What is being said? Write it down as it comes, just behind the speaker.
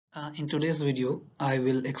In today's video, I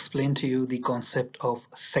will explain to you the concept of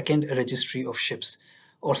second registry of ships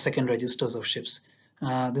or second registers of ships.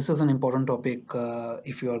 This is an important topic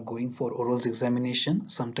if you are going for orals examination.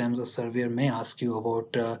 Sometimes a surveyor may ask you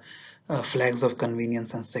about flags of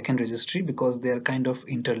convenience and second registry because they are kind of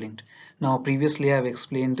interlinked. Now, previously I have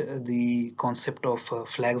explained the concept of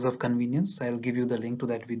flags of convenience. I'll give you the link to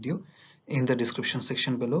that video in the description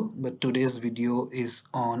section below, but today's video is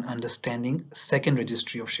on understanding second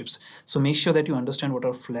registry of ships. So make sure that you understand what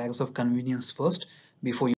are flags of convenience first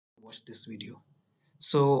before you watch this video.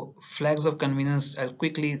 So flags of convenience, I'll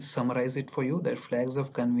quickly summarize it for you, that flags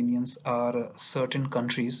of convenience are certain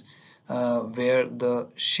countries where the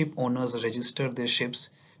ship owners register their ships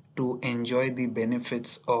to enjoy the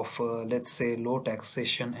benefits of let's say low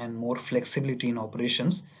taxation and more flexibility in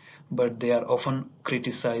operations, but they are often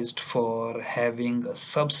criticized for having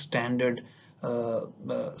substandards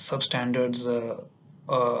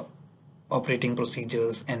operating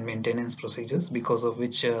procedures and maintenance procedures, because of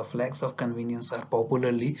which flags of convenience are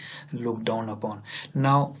popularly looked down upon.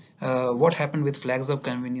 Now, what happened with flags of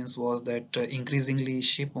convenience was that increasingly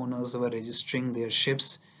ship owners were registering their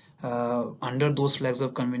ships under those flags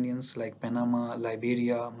of convenience like Panama,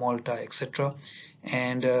 Liberia, Malta, etc.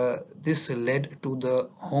 And this led to the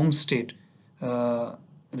home state uh,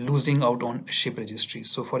 losing out on ship registry.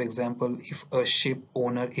 So for example, if a ship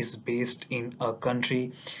owner is based in a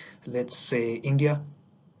country, let's say India,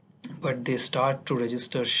 but they start to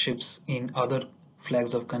register ships in other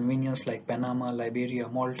flags of convenience like Panama, Liberia,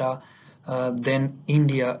 Malta, then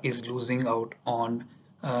India is losing out on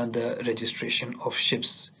the registration of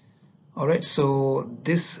ships. All right, so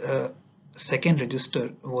this second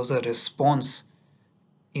register was a response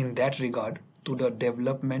in that regard to the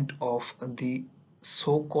development of the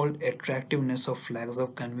so-called attractiveness of flags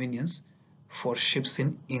of convenience for ships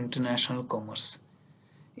in international commerce.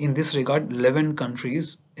 In this regard, 11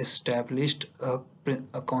 countries established a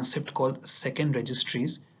concept called second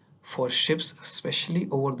registries for ships, especially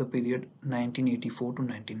over the period 1984 to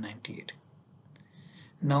 1998.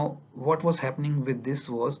 Now, what was happening with this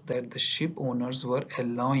was that the ship owners were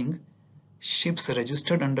allowing ships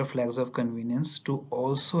registered under flags of convenience to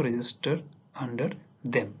also register under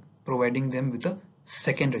them, providing them with a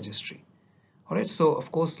second registry. Alright, so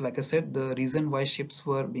of course, like I said, the reason why ships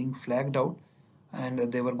were being flagged out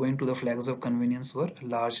and they were going to the flags of convenience were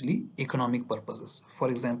largely economic purposes. For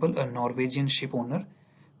example, a Norwegian ship owner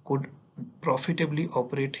could profitably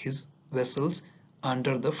operate his vessels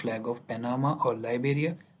under the flag of Panama or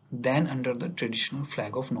Liberia than under the traditional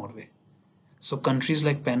flag of Norway. So countries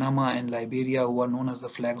like Panama and Liberia, who are known as the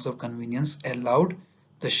flags of convenience, allowed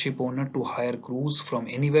the ship owner to hire crews from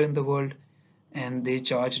anywhere in the world, and they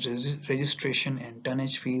charged registration and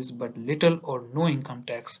tonnage fees but little or no income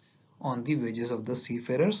tax on the wages of the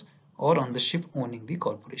seafarers or on the ship owning the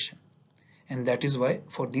corporation. And that is why,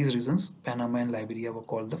 for these reasons, Panama and Liberia were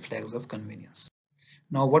called the flags of convenience.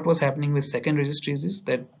 Now, what was happening with second registries is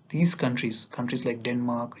that these countries like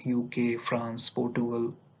Denmark, UK, France,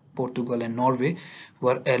 Portugal and Norway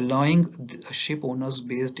were allowing ship owners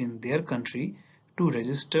based in their country to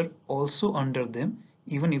register also under them,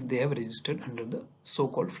 even if they have registered under the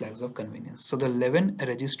so-called flags of convenience. So the 11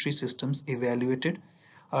 registry systems evaluated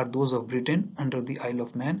are those of Britain under the Isle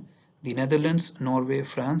of Man, the Netherlands, Norway,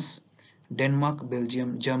 France, Denmark,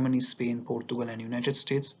 Belgium, Germany, Spain, Portugal and United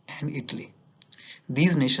States, and Italy.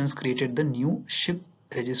 These nations created the new ship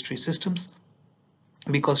registry systems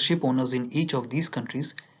because ship owners in each of these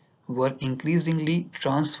countries were increasingly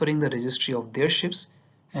transferring the registry of their ships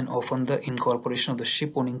and often the incorporation of the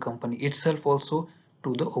ship owning company itself also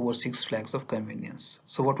to the overseas flags of convenience.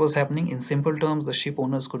 So what was happening? In simple terms, the ship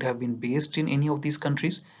owners could have been based in any of these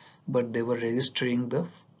countries, but they were registering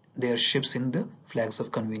their ships in the flags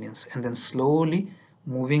of convenience and then slowly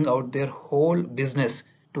moving out their whole business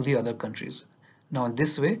to the other countries. Now in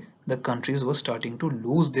this way, the countries were starting to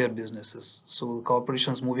lose their businesses. So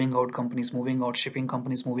corporations moving out, companies moving out, shipping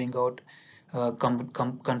companies moving out,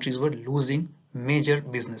 countries were losing major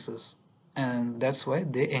businesses. And that's why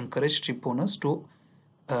they encouraged ship owners to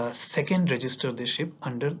second register their ship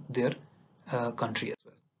under their country as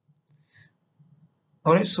well.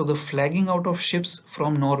 Alright, so the flagging out of ships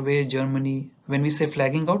from Norway, Germany, when we say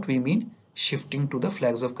flagging out, we mean shifting to the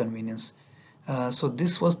flags of convenience. So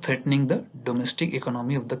this was threatening the domestic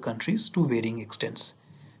economy of the countries to varying extents.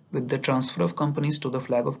 With the transfer of companies to the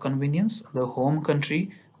flag of convenience, the home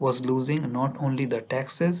country was losing not only the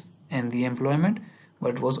taxes and the employment,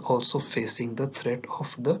 but was also facing the threat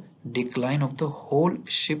of the decline of the whole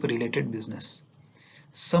ship-related business.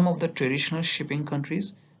 Some of the traditional shipping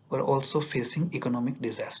countries were also facing economic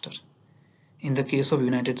disaster. In the case of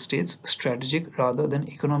United States, strategic rather than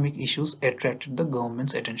economic issues attracted the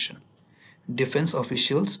government's attention. Defense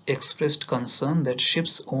officials expressed concern that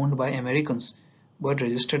ships owned by Americans but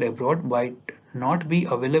registered abroad might not be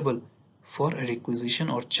available for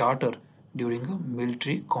requisition or charter during a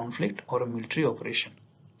military conflict or a military operation,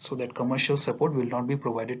 so that commercial support will not be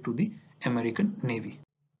provided to the American Navy.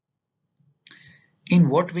 In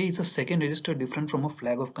what way is a second register different from a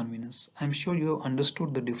flag of convenience? I'm sure you have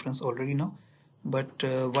understood the difference already now, but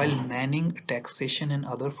while manning, taxation and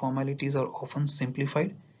other formalities are often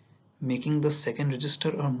simplified, making the second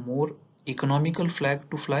register a more economical flag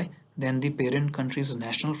to fly than the parent country's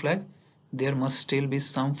national flag, there must still be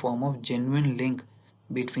some form of genuine link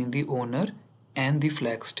between the owner and the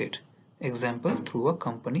flag state. Example, through a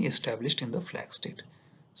company established in the flag state.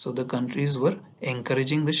 So the countries were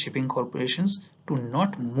encouraging the shipping corporations to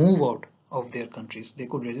not move out of their countries. They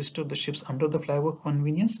could register the ships under the flag of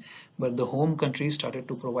convenience, but the home country started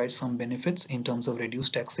to provide some benefits in terms of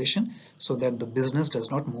reduced taxation so that the business does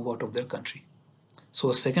not move out of their country. So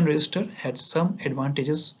a second register had some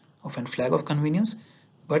advantages of a flag of convenience,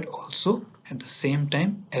 but also at the same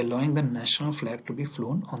time allowing the national flag to be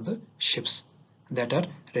flown on the ships that are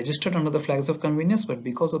registered under the flags of convenience, but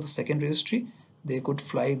because of the second registry they could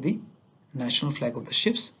fly the national flag of the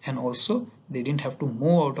ships, and also they didn't have to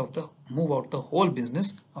move out the whole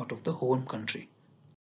business out of the home country.